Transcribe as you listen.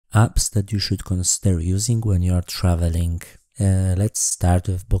Apps that you should consider using when you are traveling. Let's start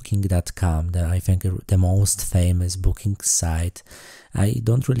with booking.com, I think the most famous booking site. I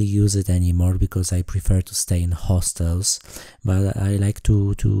don't really use it anymore because I prefer to stay in hostels, but I like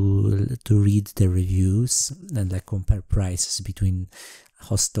to read the reviews and like compare prices between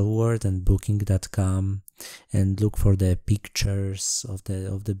hostelworld and booking.com and look for the pictures of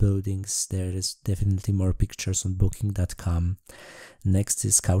the buildings. There is definitely more pictures on booking.com. Next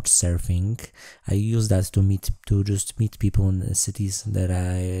is Couchsurfing. I use that to just meet people in the cities that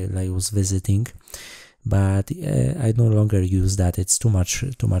I was visiting, but I no longer use that. It's too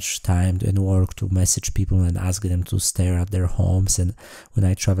much time and work to message people and ask them to stay at their homes, and when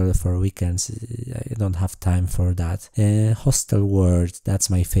I travel for weekends I don't have time for that. Hostelworld, that's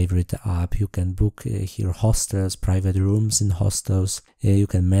my favorite app. You can book here hostels, private rooms in hostels. You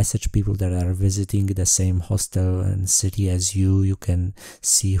can message people that are visiting the same hostel and city as you. You can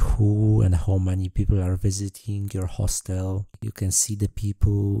see who and how many people are visiting your hostel. You can see the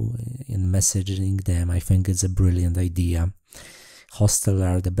people and messaging them. I think it's a brilliant idea. Hostels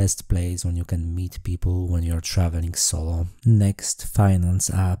are the best place when you can meet people when you're traveling solo. Next, finance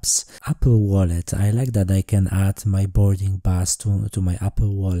apps. Apple Wallet. I like that I can add my boarding pass to my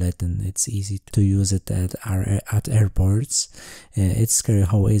Apple Wallet, and it's easy to use it at airports. It's scary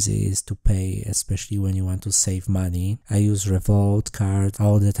how easy it is to pay, especially when you want to save money. I use Revolut card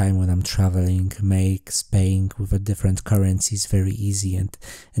all the time when I'm traveling. Makes paying with a different currency is very easy, and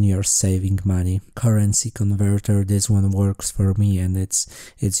you're saving money. Currency converter, this one works for me, and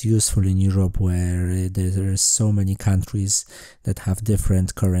it's useful in Europe where there are so many countries that have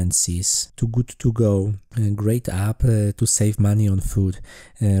different currencies. TooGoodToGo, a great app to save money on food.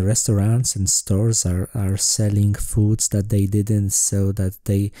 Restaurants and stores are selling foods that they didn't sell that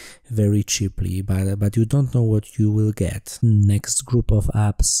they very cheaply, but you don't know what you will get. Next group of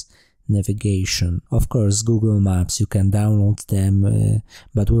apps. Navigation. Of course, Google Maps, you can download them,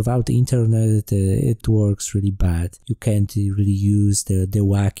 but without internet it works really bad. You can't really use the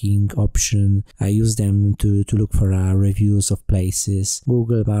whacking option. I use them to look for reviews of places.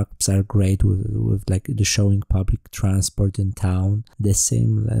 Google Maps are great with like the showing public transport in town. The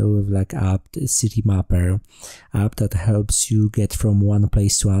same with like app Citymapper, app that helps you get from one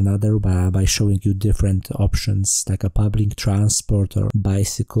place to another by showing you different options like a public transport or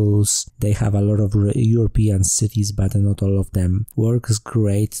bicycles. They have a lot of European cities, but not all of them. Works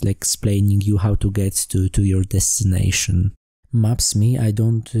great, like explaining you how to get to your destination. Maps.me, I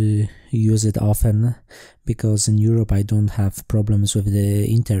don't use it often because in Europe I don't have problems with the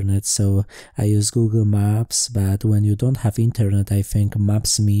internet, so I use Google Maps, but when you don't have internet I think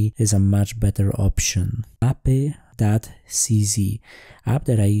Maps.me is a much better option. Mapy.Cz, app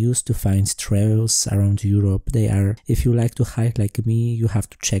that I use to find trails around Europe. They are, if you like to hike like me, you have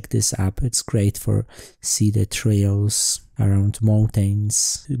to check this app. It's great for see the trails around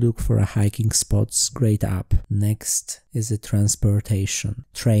mountains, look for hiking spots. Great app. Next is a transportation.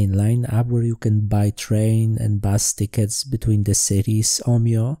 Trainline, app where you can buy train and bus tickets between the cities.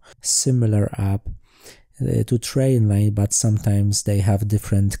 Omio, similar app to Trainline, but sometimes they have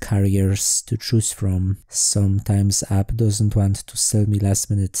different carriers to choose from. Sometimes app doesn't want to sell me last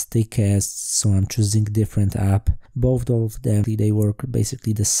minute tickets, so I'm choosing different app. Both of them, they work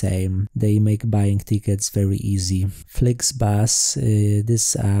basically the same. They make buying tickets very easy. Flixbus,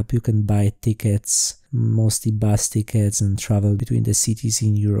 this app, you can buy tickets, mostly bus tickets, and travel between the cities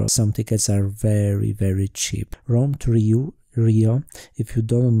in Europe. Some tickets are very, very cheap. Rometorio, if you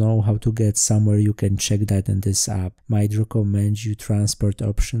don't know how to get somewhere, you can check that in this app. Might recommend you transport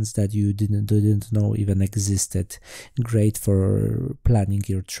options that you didn't know even existed. Great for planning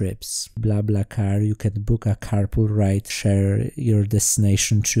your trips. BlaBlaCar, you can book a carpool ride, share your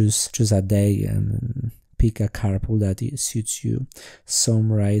destination, choose a day and pick a carpool that suits you.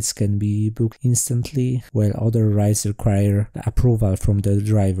 Some rides can be booked instantly, while other rides require approval from the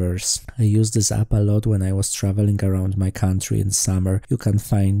drivers. I use this app a lot when I was traveling around my country in summer. You can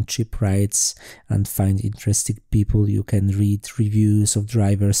find cheap rides and find interesting people. You can read reviews of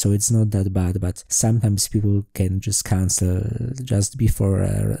drivers, so it's not that bad, but sometimes people can just cancel just before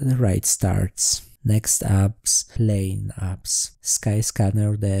a ride starts. Next apps, plane apps.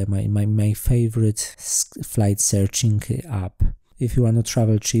 Skyscanner, my favorite flight searching app. If you want to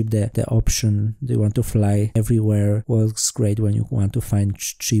travel cheap, the option, you want to fly everywhere, works great when you want to find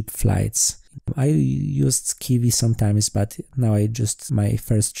cheap flights. I used Kiwi sometimes, but now my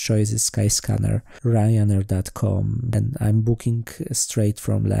first choice is Skyscanner, Ryanair.com, and I'm booking straight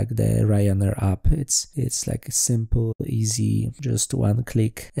from like the Ryanair app. It's like simple, easy, just one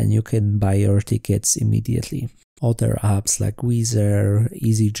click, and you can buy your tickets immediately. Other apps like Wizzair,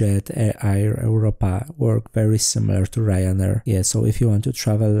 Easyjet, Aireuropa work very similar to Ryanair. Yeah, so if you want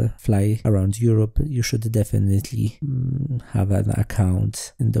to fly around Europe, you should definitely have an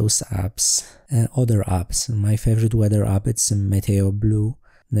account in those apps. Other apps, my favorite weather app, it's Meteoblue.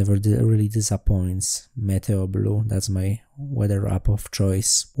 Never really disappoints. Meteoblue, that's my weather app of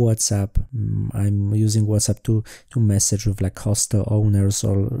choice. WhatsApp, I'm using WhatsApp to message with like hostel owners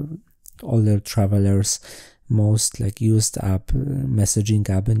or other travelers. Most like used messaging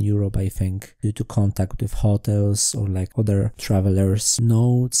app in Europe, I think, due to contact with hotels or like other travelers.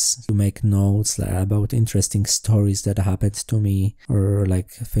 Notes, to make notes about interesting stories that happened to me, or like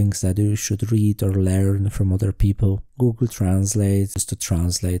things that you should read or learn from other people. Google Translate, just to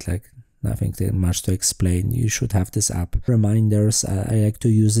translate, like nothing much to explain. You should have this app. Reminders, I like to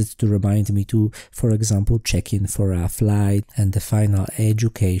use it to remind me to, for example, check in for a flight. And the final,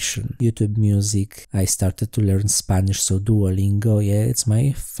 education. YouTube Music, I started to learn Spanish, so Duolingo, yeah, it's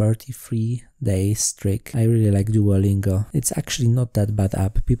my 33-day streak. I really like Duolingo. It's actually not that bad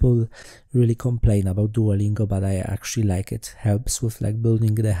app. People really complain about Duolingo, but I actually like it. Helps with like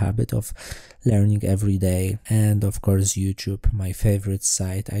building the habit of learning every day. And of course YouTube, my favorite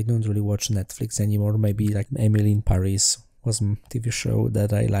site. I don't really watch Netflix anymore. Maybe like Emily in Paris was a TV show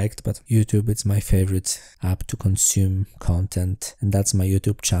that I liked, but YouTube, it's my favorite app to consume content, and that's my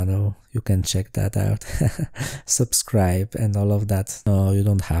YouTube channel. You can check that out. Subscribe and all of that. No, you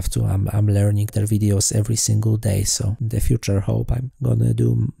don't have to. I'm learning their videos every single day, so in the future hope I'm gonna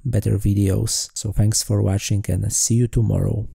do better videos. So thanks for watching and see you tomorrow.